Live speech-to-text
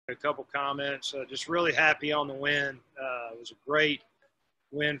A couple comments. Just really happy on the win. It was a great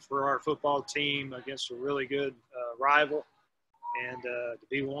win for our football team against a really good rival. And to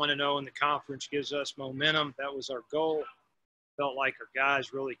be 1-0 in the conference gives us momentum. That was our goal. Felt like our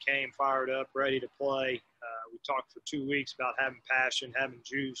guys really came fired up, ready to play. We talked for 2 weeks about having passion, having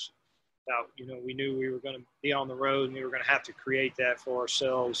juice. About, we knew we were going to be on the road and we were going to have to create that for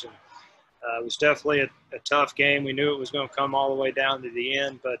ourselves. And it was definitely a tough game. We knew it was going to come all the way down to the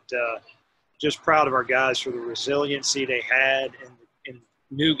end, but just proud of our guys for the resiliency they had and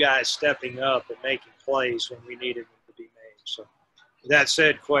new guys stepping up and making plays when we needed them to be made. So with that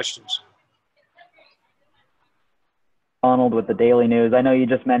said, questions. Donald with the Daily News. I know you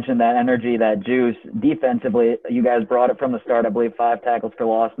just mentioned that energy, that juice. Defensively, you guys brought it from the start. I believe 5 tackles for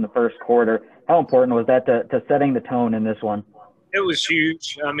loss in the first quarter. How important was that to setting the tone in this one? It was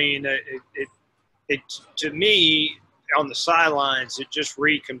huge. I mean, it to me, on the sidelines, it just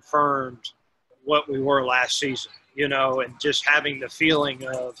reconfirmed what we were last season, and just having the feeling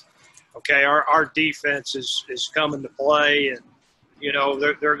of, okay, our defense is coming to play, and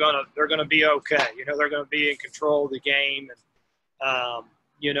they're gonna be okay. They're gonna be in control of the game, and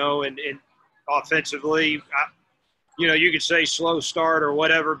and offensively, you could say slow start or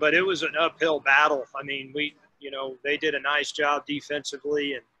whatever, but it was an uphill battle. I mean, they did a nice job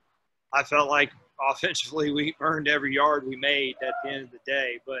defensively, and I felt like offensively we earned every yard we made at the end of the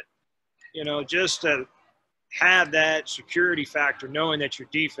day. But just to have that security factor, knowing that your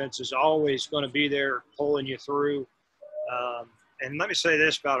defense is always going to be there pulling you through. And let me say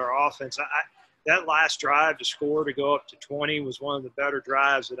this about our offense. That last drive to score, to go up to 20, was one of the better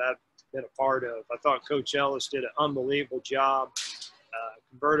drives that I've been a part of. I thought Coach Ellis did an unbelievable job.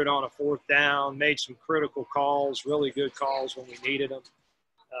 Converted on a 4th down, made some critical calls, really good calls when we needed them.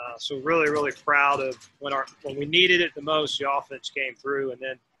 So really, really proud of when we needed it the most, the offense came through. And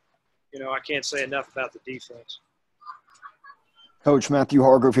then, I can't say enough about the defense. Coach Matthew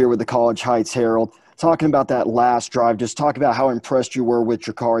Hargrove here with the College Heights Herald. Talking about that last drive, just talk about how impressed you were with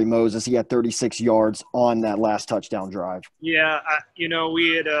Jakari Moses. He had 36 yards on that last touchdown drive. Yeah,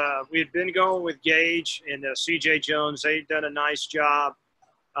 we had been going with Gage and C.J. Jones. They'd done a nice job.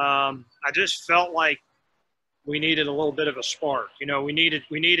 I just felt like we needed a little bit of a spark. We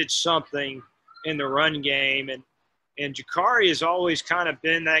needed something in the run game, and Jakari has always kind of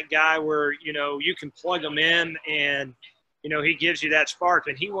been that guy where you can plug him in and he gives you that spark.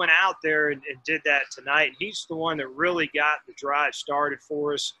 And he went out there and did that tonight. He's the one that really got the drive started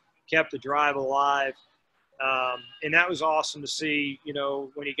for us, kept the drive alive. And that was awesome to see.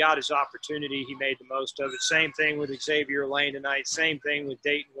 When he got his opportunity, he made the most of it. Same thing with Xavier Lane tonight. Same thing with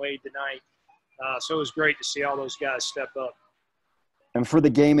Dayton Wade tonight. So it was great to see all those guys step up. And for the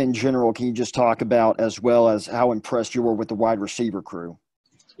game in general, can you just talk about as well as how impressed you were with the wide receiver crew?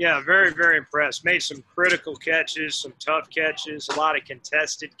 Yeah, very, very impressed. Made some critical catches, some tough catches, a lot of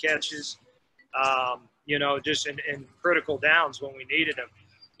contested catches, just in critical downs when we needed them.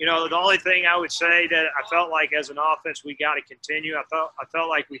 The only thing I would say that I felt like as an offense we got to continue, I felt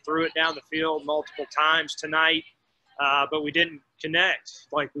like we threw it down the field multiple times tonight, but we didn't connect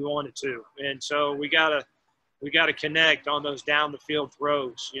like we wanted to. And so we got to connect on those down the field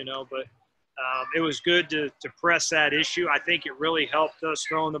throws, but it was good to press that issue. I think it really helped us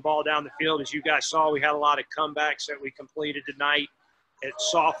throwing the ball down the field. As you guys saw, we had a lot of comebacks that we completed tonight. It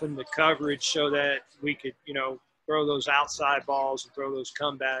softened the coverage so that we could, throw those outside balls and throw those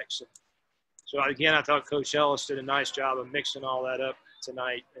comebacks. So, again, I thought Coach Ellis did a nice job of mixing all that up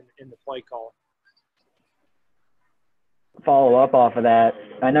tonight in the play call. Follow up off of that,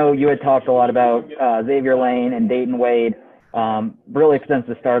 I know you had talked a lot about Xavier Lane and Dayton Wade really since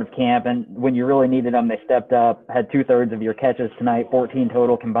the start of camp, and when you really needed them, they stepped up, had 2/3 of your catches tonight, 14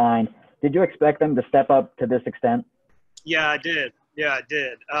 total combined. Did you expect them to step up to this extent? Yeah, I did.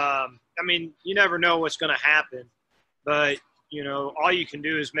 I mean, you never know what's going to happen, but, all you can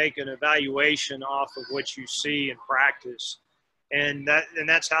do is make an evaluation off of what you see in practice, and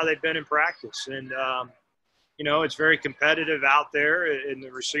that's how they've been in practice. And, it's very competitive out there in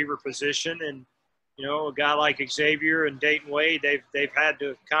the receiver position, and, a guy like Xavier and Dayton Wade, they've had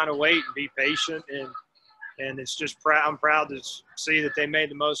to kind of wait and be patient, and it's just I'm proud to see that they made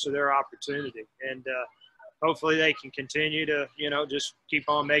the most of their opportunity, and hopefully they can continue to just keep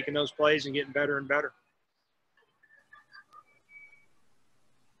on making those plays and getting better and better.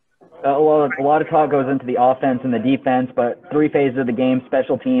 A lot of talk goes into the offense and the defense, but 3 phases of the game,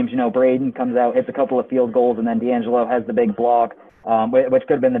 special teams, Braden comes out, hits a couple of field goals, and then D'Angelo has the big block, which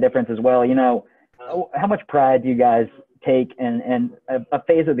could have been the difference as well. How much pride do you guys take in a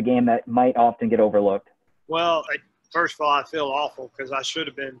phase of the game that might often get overlooked? Well, first of all, I feel awful because I should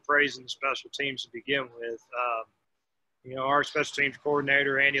have been praising the special teams to begin with. Our special teams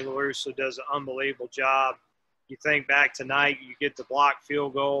coordinator, Andy LaRusso, does an unbelievable job. You think back tonight, you get the blocked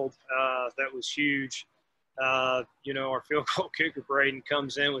field goal. That was huge. Our field goal kicker, Braden,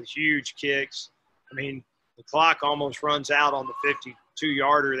 comes in with huge kicks. I mean, the clock almost runs out on the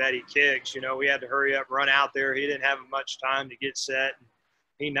 52-yarder that he kicks. We had to hurry up, run out there. He didn't have much time to get set. And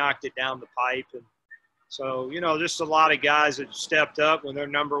he knocked it down the pipe. And so, just a lot of guys that stepped up when their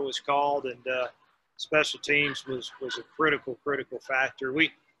number was called, and special teams was a critical factor.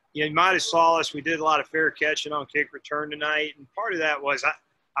 You might have saw us. We did a lot of fair catching on kick return tonight, and part of that was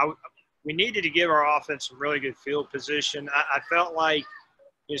we needed to give our offense some really good field position. I felt like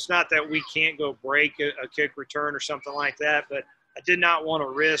it's not that we can't go break a kick return or something like that, but I did not want to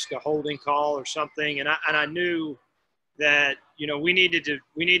risk a holding call or something, and I knew that we needed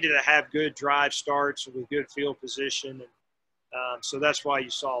to have good drive starts with good field position, and so that's why you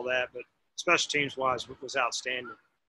saw that. But special teams wise, was outstanding.